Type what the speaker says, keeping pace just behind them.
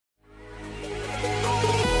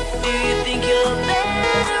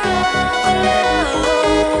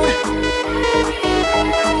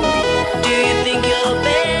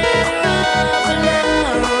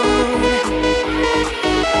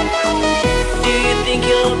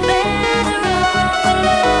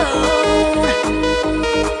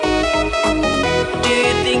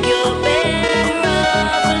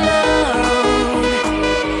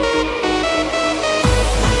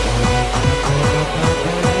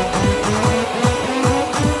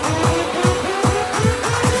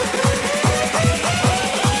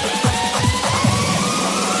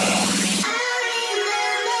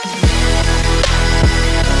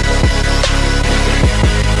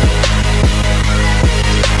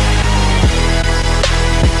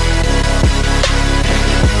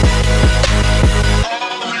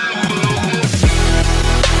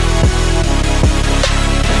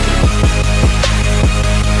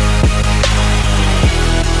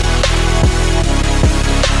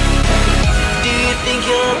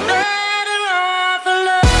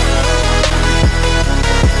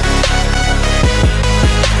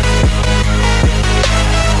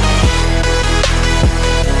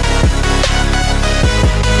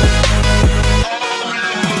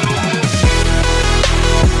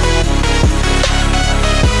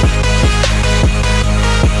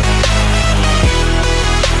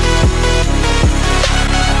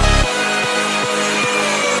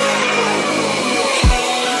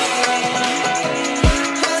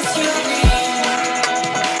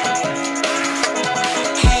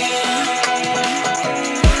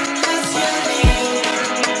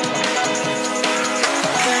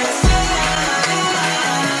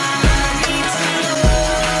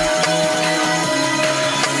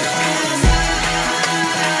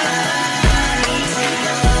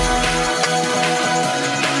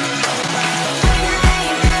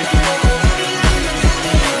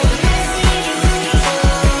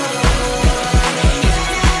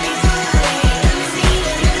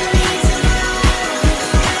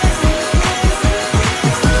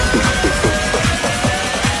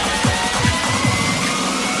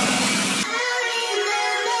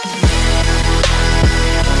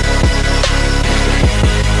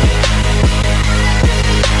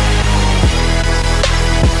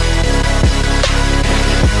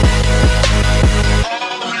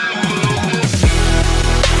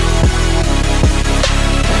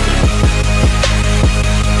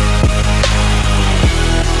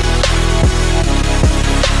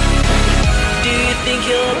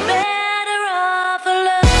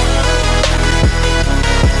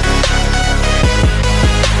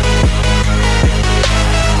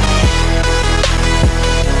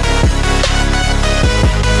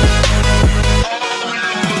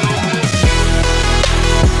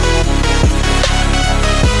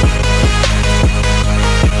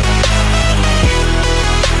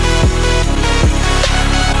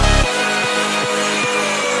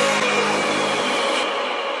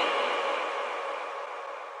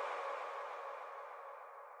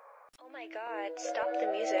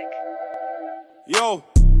Yo,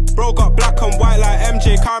 bro got black and white like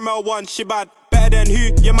MJ, caramel one, she bad. Better than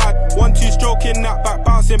who, you mad. 1-2 stroking that back,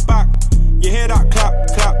 bouncing back. You hear that clap,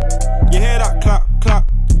 clap. You hear that clap,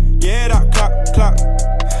 clap. You hear that clap, clap.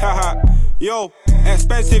 Haha. Yo,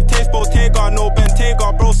 expensive taste, Bottega, no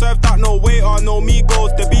Bentayga. Bro, serve that, no waiter, no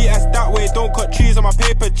Migos. The BS that way, don't cut trees on my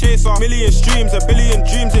paper chaser. Million streams, a billion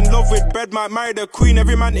dreams. In love with bread, might marry the queen.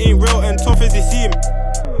 Every man ain't real and tough as he seem.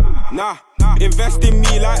 Nah, invest in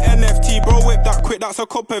me like NFT. Bro, whip that quick, that's a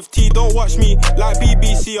cup of tea. Don't watch me like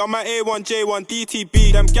BBC. I'm at A1, J1,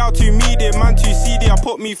 DTB. Them gal too meaty, man too seedy. I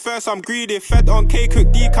put me first, I'm greedy. Fed on K, quick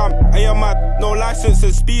decam. Are you mad? No license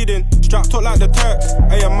and speeding. Strapped up like the Turks.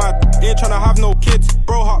 Are you mad? Ain't tryna have no kids.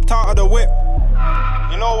 Bro hopped out of the whip.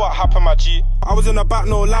 You know what happened, my G? I was in the back,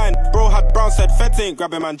 no line. Bro had brown, said feds ain't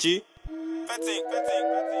grabbing, man G. Feds ain't grabbing.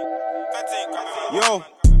 Yo,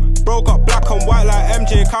 bro got black and white like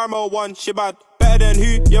MJ, caramel one, she bad. Better than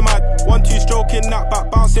who, you mad. 1-2 stroking that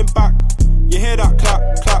back, bouncing back. You hear that clap,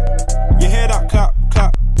 clap. You hear that clap,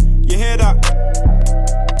 clap. You hear that?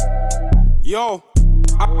 Yo,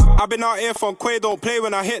 I been out here from Quay, don't play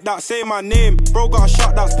when I hit that, say my name. Bro got a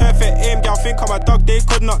shot, that's perfect aim. Y'all think I'm a dog, they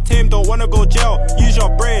could not tame. Don't wanna go jail, use your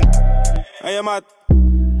brain. Are you mad?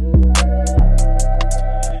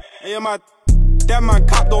 Are you mad? Them man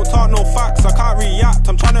cap, don't talk no facts. I can't react,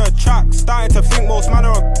 I'm trying to attract. Starting to think most man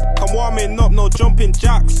are I'm warming up, no jumping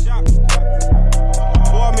jacks.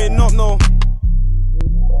 Warming up, no.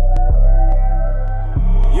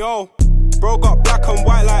 Yo, bro got black and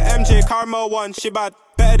white like MJ, caramel one, she bad.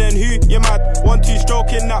 Better than who, you mad. 1-2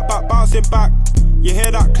 stroking that back, bouncing back. You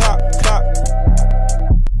hear that clap, clap.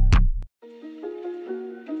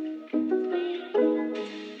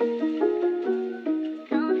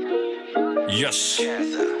 Yes. Get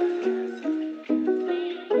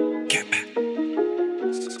back.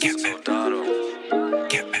 Get back.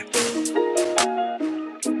 Get back.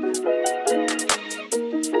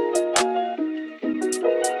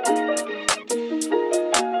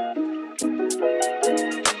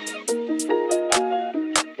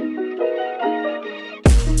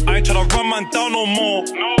 I ain't tryna run man down no more.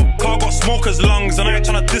 Car got smoker's lungs and I ain't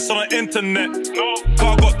tryna diss on the internet.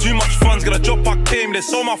 Car got too much funds, gonna drop I came, they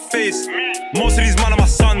saw my face. Most of these man are my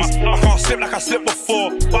sons. I can't slip like I slipped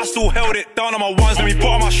before, but I still held it down on my ones. Let me put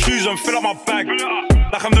on my shoes and fill up my bag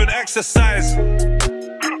like I'm doing exercise.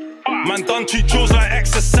 Man done 2 chores like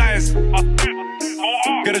exercise.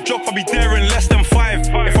 Get a job, I'll be there in less than 5.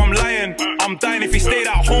 If I'm lying, I'm dying. If he stayed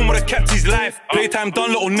at home, would've kept his life. Playtime done,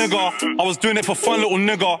 little nigga. I was doing it for fun, little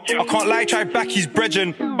nigga. I can't lie, try back his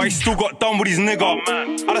brethren, but he still got done with his nigga.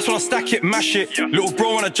 I just wanna stack it, mash it. Little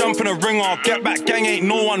bro wanna jump in a ringer. Get back gang, ain't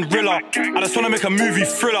no one realer. I just wanna make a movie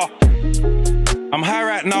thriller. I'm high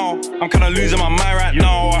right now, I'm kinda losing my mind right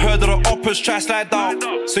now. I heard that the uppers try slide out,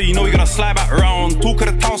 so you know you're gonna slide back round. Talk of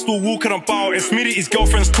the town, still walking about. It's me that his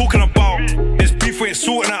girlfriend's talking about. There's beef, we ain't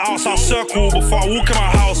sorting it outside circle before I walk in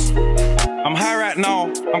my house. I'm high right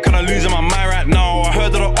now, I'm kinda losing my mind right now. I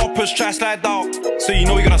heard that the uppers try slide out, so you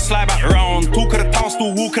know you're gonna slide back round. Talk of the town,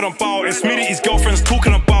 still walking about. It's me that his girlfriend's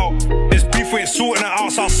talking about. There's beef, we ain't sorting it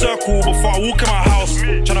outside circle before I walk in my house.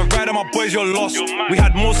 Tryna ride on my boys, you're lost. We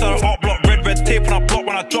had most of the up block, red tape on a block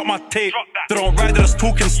when I drop my tape. They don't ride, they just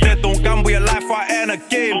talk instead. Don't gamble your life out in a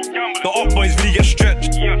game. The up boys really get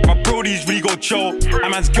stretched. My brodies really go chill.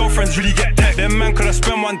 And man's girlfriends really get decked. Them man could've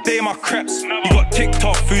spent one day in my creps. He got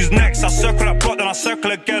TikTok, who's next? I circle that block, then I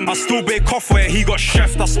circle again. I still bake off where he got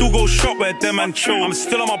chefed. I still go shop where them man chill. I'm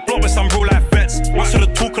still on my block with some real life vets. What's the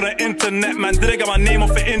talk on the internet, man? Did I get my name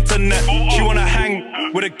off the internet? She wanna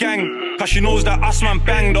hang with a gang, cause she knows that us man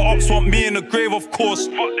bang. The ops want me in the grave, of course.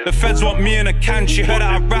 The feds want me in a can. She heard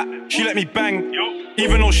that I rap, she let me bang.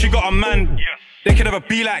 Even though she got a man, they can never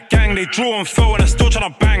be like gang. They draw and throw and they're still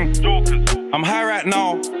tryna bang. I'm high right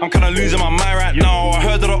now, I'm kinda losing my mind right now. I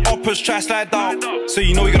heard that the uppers try slide out, so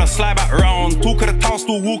you know you're gonna slide back round. Talk of the town,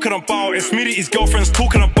 still walking about. It's me that his girlfriend's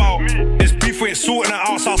talking about. There's beef, we ain't sorting it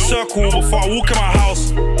outside circle before I walk in my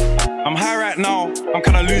house. I'm high right now, I'm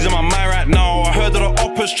kinda losing my mind right now. I heard that the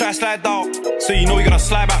uppers try slide out, so you know you're gonna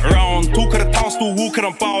slide back round. Talk of the town, still walking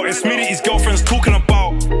about. It's me that his girlfriend's talking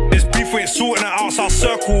about. There's beef, we ain't sorting it outside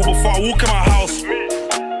circle before I walk in my house.